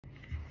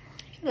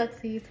Hey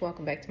Luxies,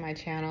 welcome back to my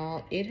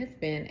channel. It has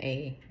been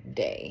a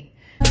day.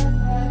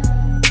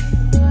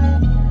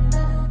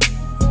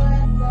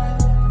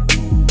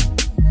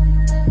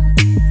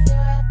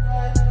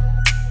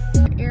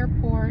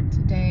 Airport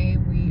today.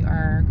 We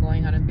are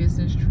going on a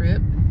business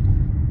trip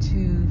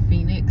to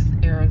Phoenix,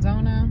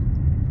 Arizona.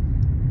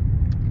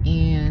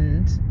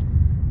 And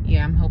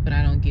yeah, I'm hoping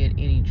I don't get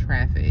any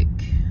traffic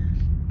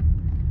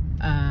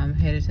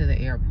headed to the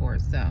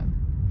airport. So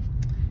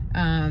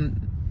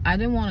I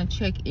didn't want to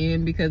check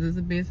in because it's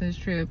a business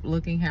trip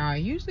looking how I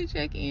usually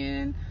check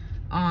in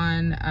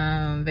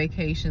on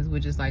vacations,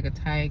 which is like a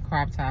tight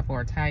crop top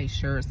or a tight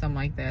shirt, something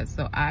like that.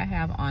 So I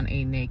have on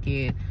a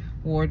naked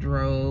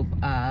wardrobe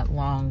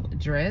long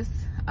dress.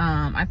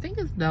 I think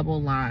it's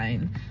double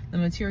lined. The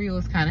material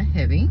is kind of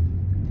heavy.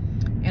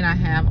 And I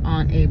have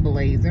on a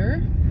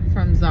blazer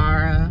from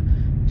Zara,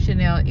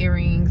 Chanel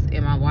earrings,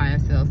 and my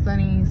YSL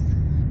Sunnies.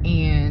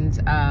 And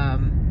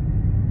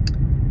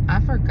I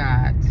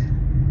forgot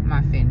my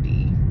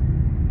Fendi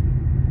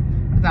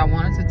because I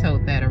wanted to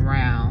tote that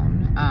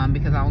around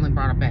because I only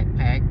brought a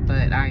backpack,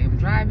 but I am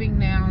driving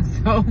now,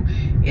 so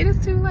it is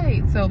too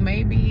late. So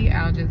maybe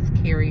I'll just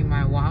carry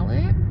my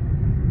wallet.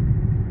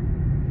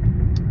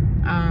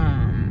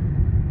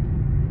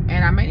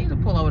 And I may need to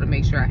pull over to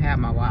make sure I have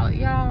my wallet.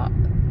 Y'all,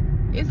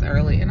 it's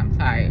early and I'm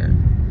tired,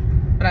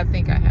 but I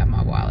think I have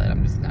my wallet.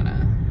 I'm just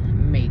gonna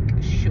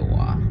make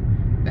sure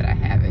that I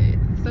have it.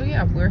 So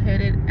yeah, we're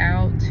headed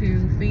out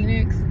to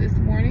Phoenix this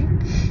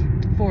morning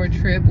for a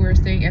trip. We're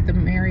staying at the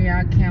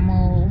Marriott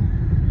Camelback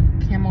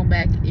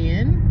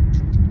Inn.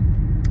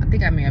 I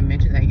think I may have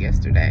mentioned that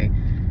yesterday.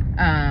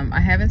 I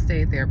haven't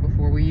stayed there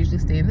before. We usually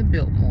stay in the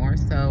Biltmore,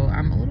 so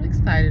I'm a little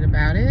excited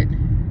about it.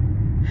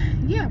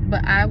 Yeah,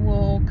 but I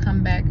will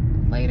come back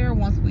later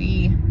once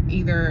we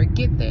either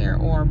get there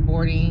or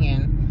boarding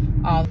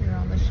and all. We're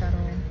on the shuttle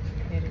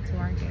headed to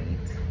our gate.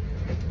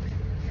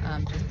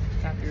 Just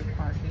got through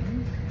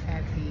parking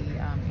at the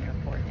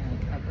airport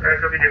and covered.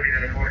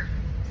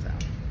 So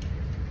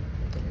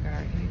we got our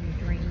energy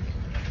drink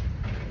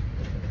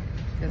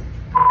because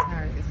I'm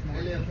tired this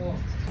morning.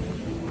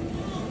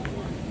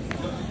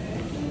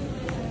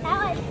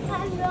 That was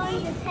fun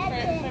going to pet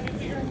it.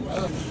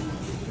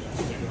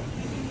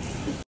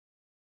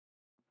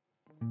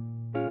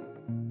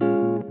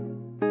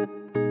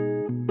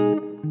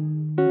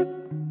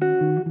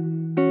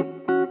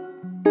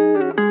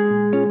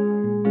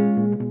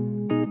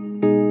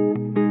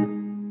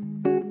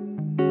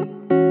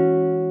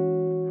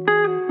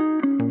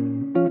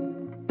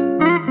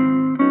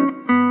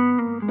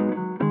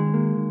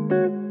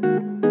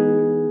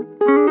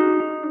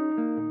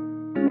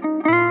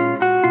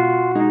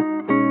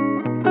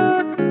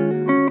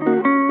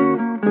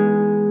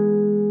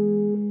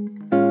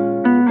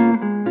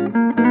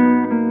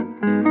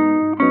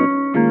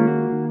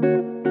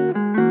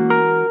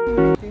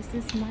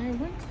 This is my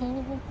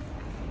rental.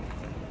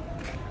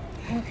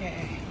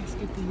 Okay, let's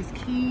get these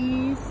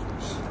keys.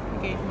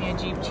 They gave me a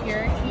Jeep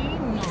Cherokee.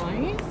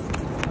 Nice.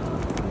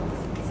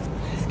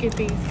 Let's get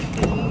these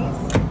keys.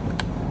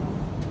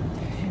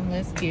 And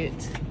let's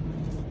get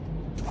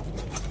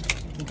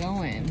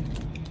going.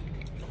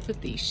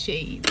 Put these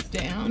shades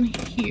down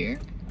here.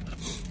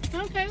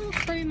 Okay,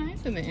 looks pretty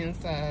nice in the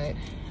inside.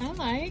 I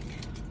like.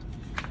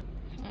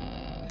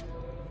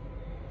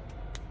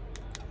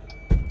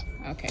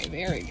 Okay,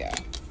 there we go.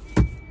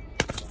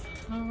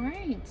 All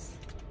right.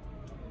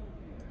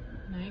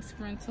 Nice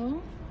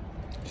rental.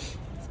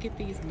 Let's get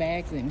these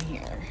bags in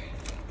here.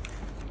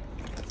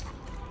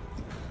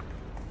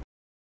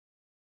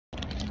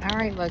 All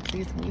right,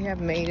 Luxies, we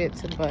have made it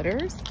to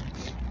Butters.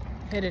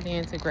 Headed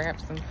in to grab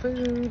some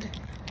food.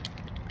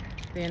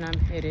 Then I'm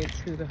headed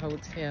to the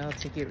hotel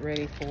to get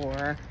ready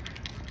for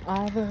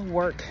all the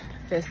work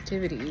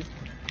festivities.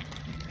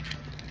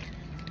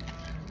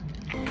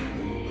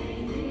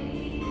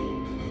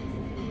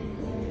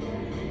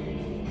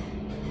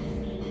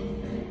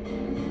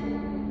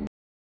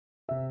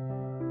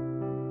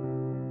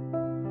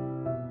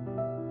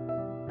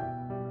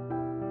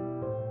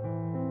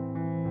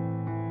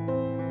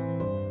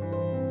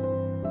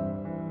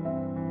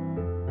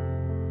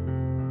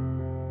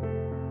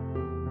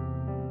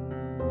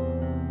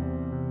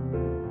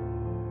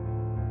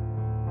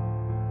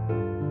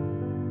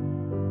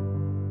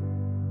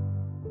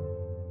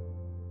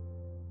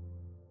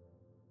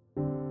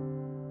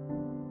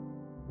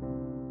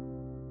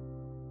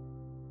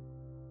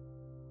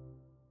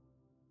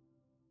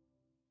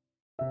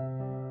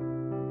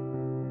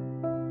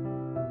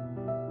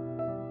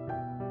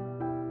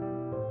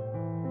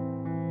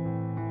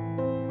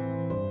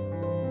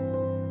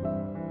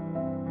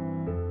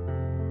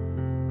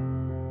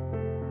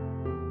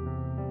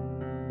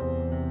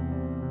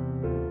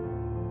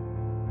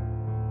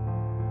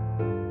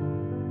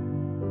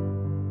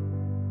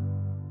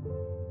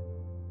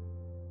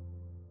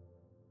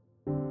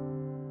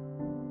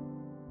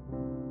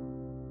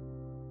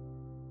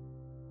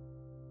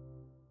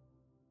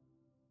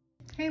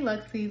 Hey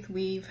Luxies,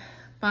 we've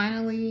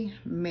finally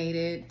made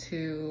it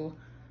to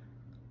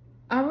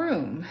our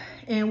room.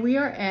 And we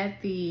are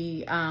at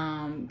the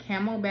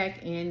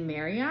Camelback Inn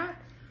Marriott.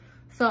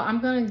 So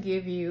I'm gonna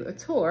give you a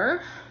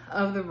tour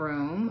of the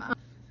room.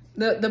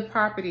 The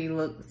property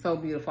looks so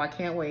beautiful. I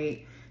can't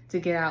wait to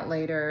get out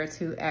later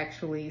to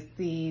actually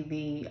see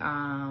the,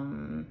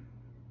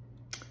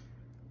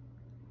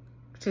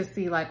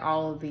 like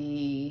all of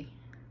the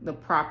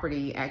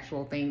property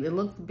actual things. It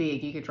looks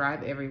big, you could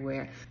drive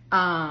everywhere.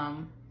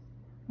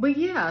 But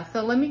yeah,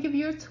 so let me give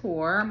you a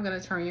tour. I'm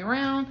gonna turn you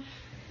around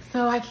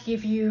so I can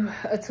give you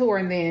a tour,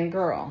 and then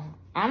girl,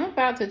 I'm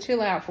about to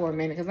chill out for a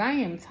minute because I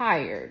am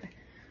tired.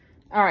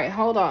 All right,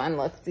 hold on,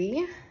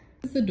 Luxie.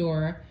 This is the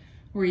door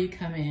where you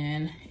come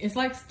in. It's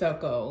like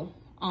stucco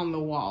on the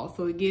wall,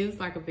 so it gives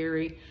like a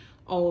very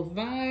old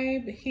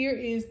vibe. Here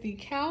is the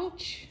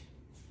couch,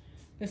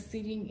 the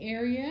seating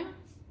area.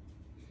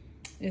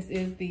 This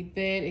is the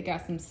bed. It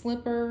got some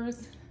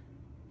slippers.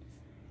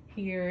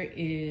 Here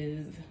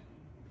is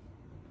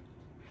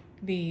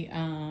the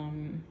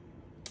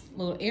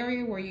little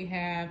area where you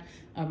have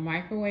a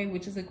microwave,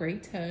 which is a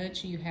great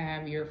touch. You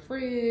have your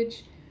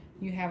fridge,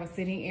 you have a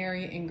sitting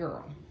area, and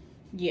girl,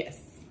 yes,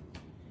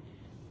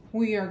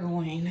 we are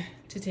going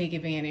to take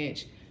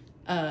advantage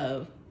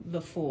of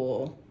the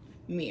full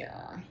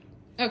mirror.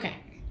 Okay.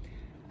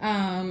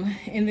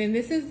 And then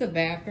this is the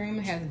bathroom.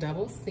 It has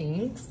double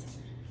sinks.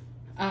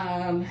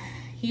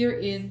 Here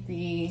is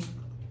the,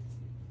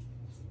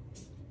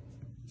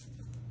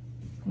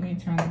 let me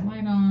turn the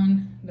light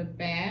on, the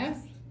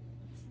bath.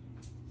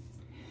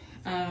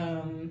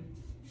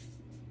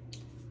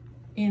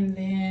 And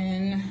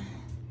then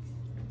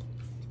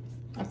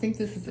I think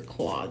this is a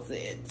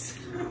closet.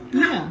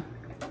 Yeah,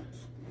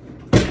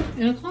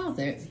 in a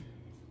closet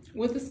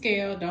with a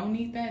scale. Don't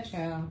need that,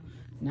 child.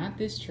 Not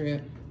this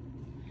trip.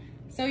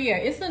 So yeah,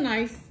 it's a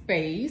nice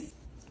space.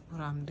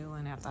 What I'm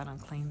doing after I done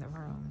cleaned the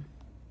room.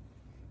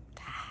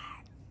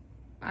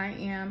 I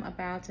am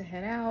about to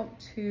head out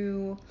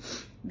to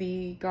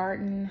the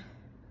garden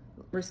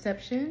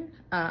reception.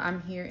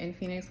 I'm here in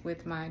Phoenix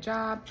with my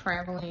job,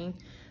 traveling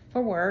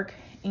for work,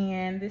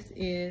 and this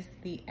is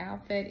the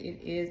outfit.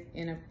 It is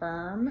in a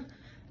firm,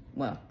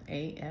 well,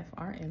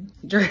 AFRM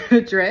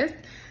dress.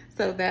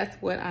 So that's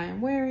what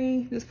I'm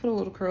wearing. Just put a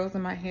little curls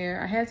in my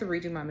hair. I had to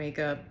redo my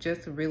makeup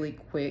just really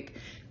quick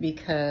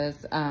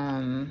because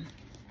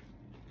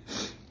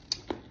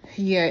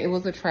yeah, it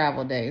was a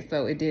travel day,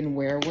 so it didn't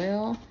wear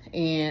well,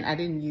 and I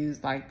didn't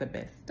use like the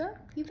best stuff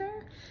either.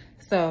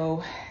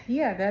 So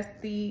yeah, that's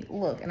the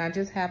look. And I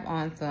just have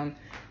on some,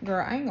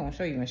 girl, I ain't gonna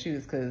show you my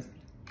shoes because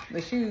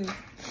the shoes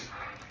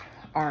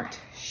aren't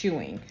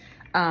shoeing.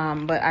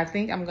 But I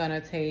think I'm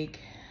gonna take,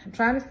 I'm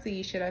trying to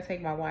see, should I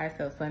take my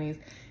YSL Sunnies?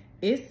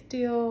 It's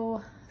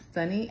still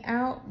sunny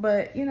out,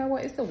 but you know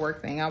what? It's a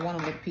work thing. I want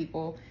to look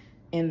people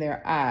in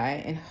their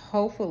eye, and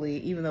hopefully,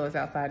 even though it's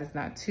outside, it's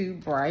not too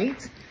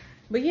bright.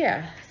 But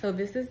yeah, so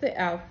this is the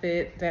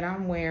outfit that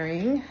I'm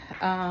wearing.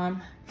 I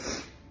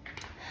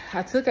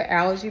took an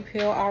allergy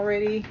pill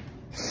already.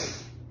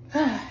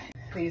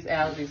 These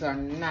allergies are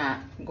not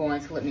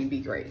going to let me be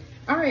great.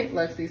 All right,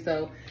 Luxie,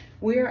 so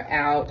we're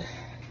out.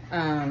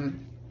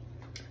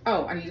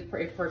 Oh, I need to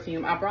spray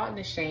perfume. I brought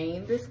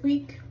Nishane this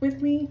week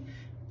with me.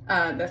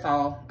 That's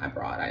all I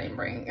brought. I didn't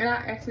bring, and I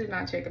actually did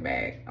not check a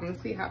bag. I'm gonna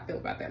see how I feel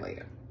about that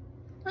later.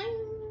 Bye.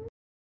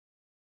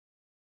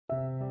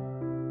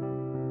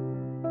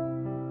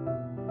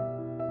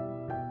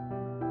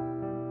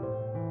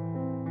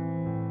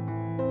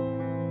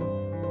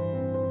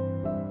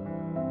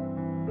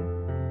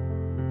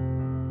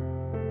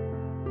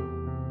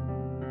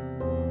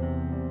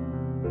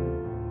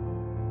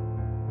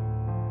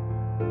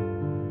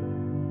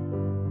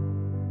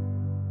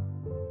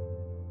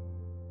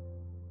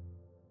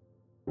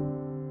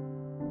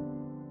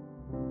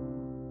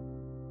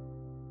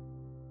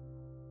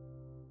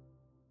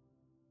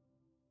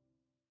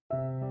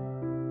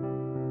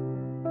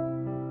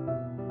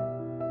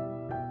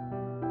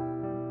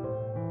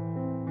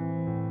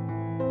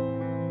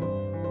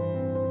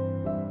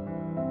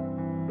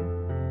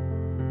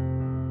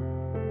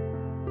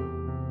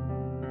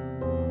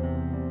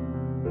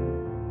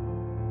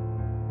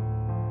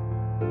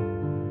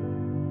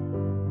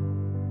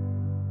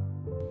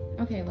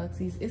 Okay,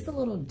 Luxies, it's a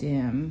little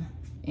dim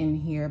in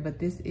here, but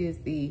this is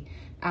the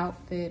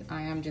outfit.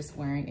 I am just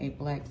wearing a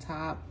black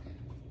top,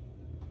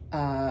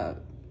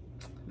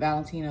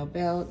 Valentino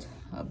belt,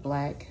 a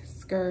black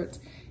skirt,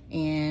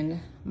 and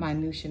my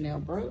new Chanel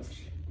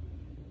brooch.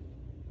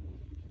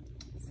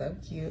 So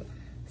cute.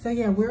 So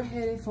yeah, we're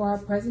headed for our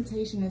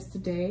presentation is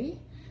today.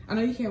 I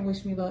know you can't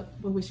wish me luck,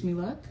 but wish me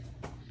luck.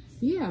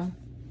 Yeah.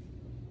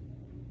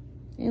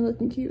 And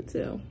looking cute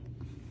too.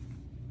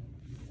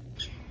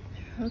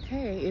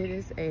 Okay, it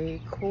is a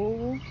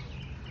cool,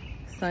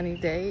 sunny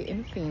day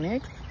in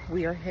Phoenix.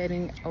 We are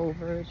heading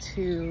over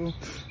to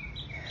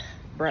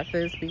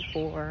breakfast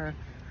before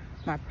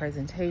my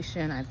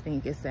presentation. I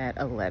think it's at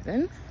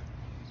 11.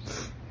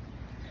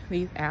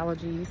 These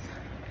allergies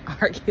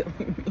are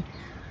killing me.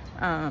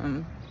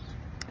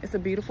 It's a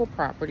beautiful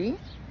property.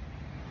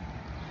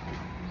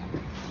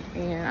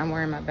 And I'm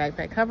wearing my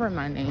backpack covering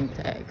my name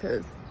tag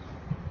because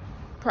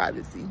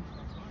privacy.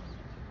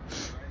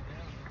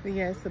 But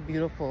yeah, it's a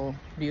beautiful,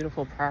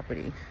 beautiful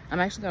property. I'm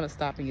actually gonna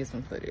stop and get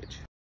some footage.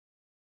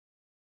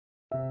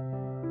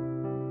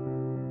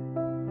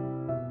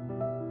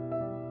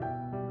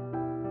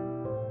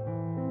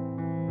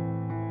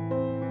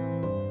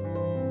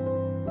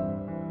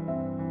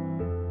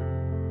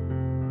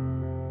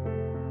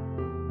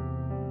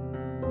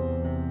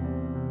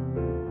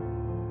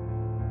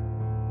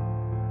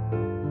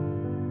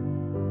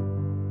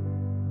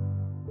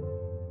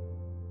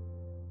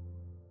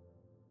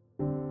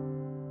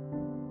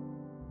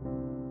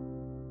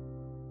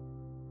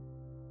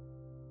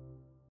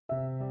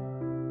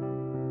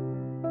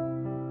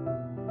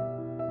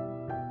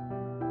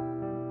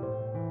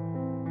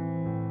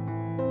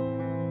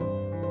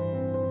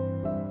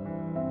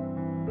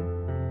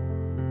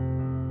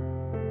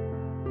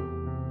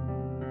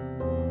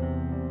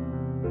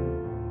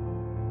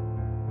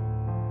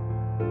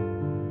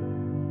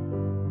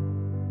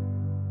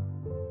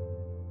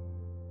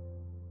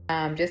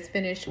 Just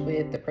finished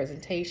with the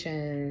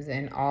presentations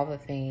and all the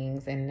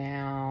things, and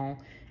now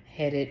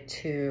headed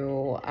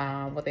to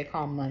what they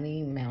call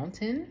Money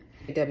Mountain,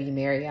 W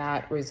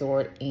Marriott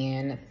Resort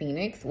in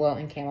Phoenix, well,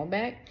 in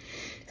Camelback.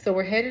 So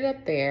we're headed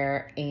up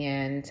there,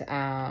 and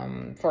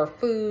for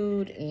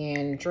food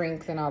and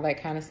drinks and all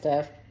that kind of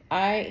stuff.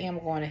 I am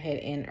going to head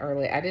in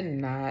early. I did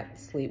not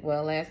sleep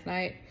well last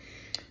night.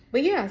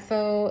 But yeah,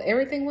 so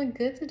everything went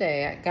good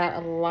today. I got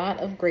a lot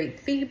of great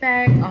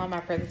feedback on my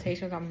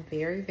presentations. I'm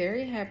very,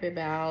 very happy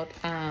about.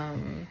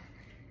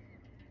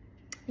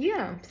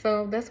 Yeah,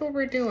 so that's what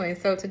we're doing.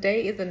 So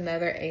today is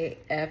another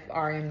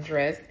AFRM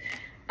dress.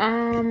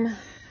 The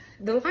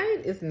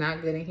light is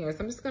not good in here, so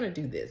I'm just gonna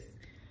do this.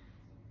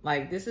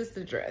 Like, this is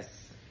the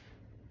dress.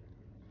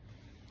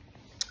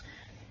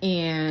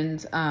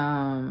 And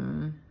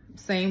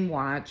same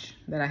watch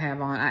that I have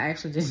on. I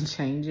actually didn't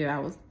change it. I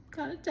was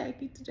kind of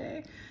tacky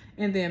today.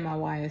 And then my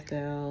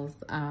YSLs,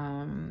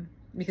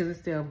 because it's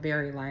still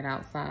very light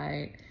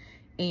outside.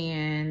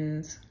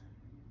 And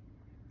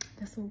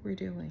that's what we're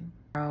doing.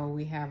 So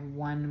we have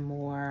one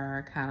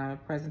more kind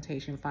of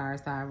presentation,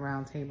 fireside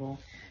roundtable.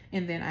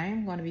 And then I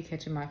am going to be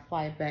catching my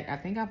flight back. I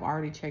think I've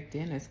already checked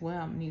in as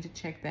well. I need to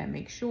check that,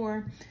 make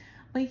sure.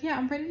 But yeah,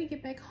 I'm ready to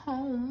get back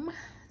home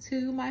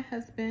to my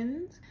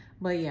husband.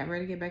 But yeah,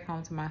 ready to get back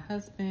home to my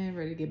husband,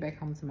 ready to get back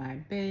home to my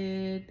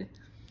bed.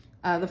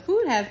 The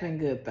food has been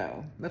good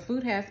though. The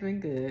food has been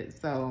good.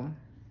 So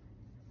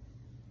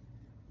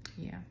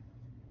yeah,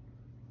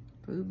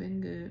 food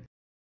been good.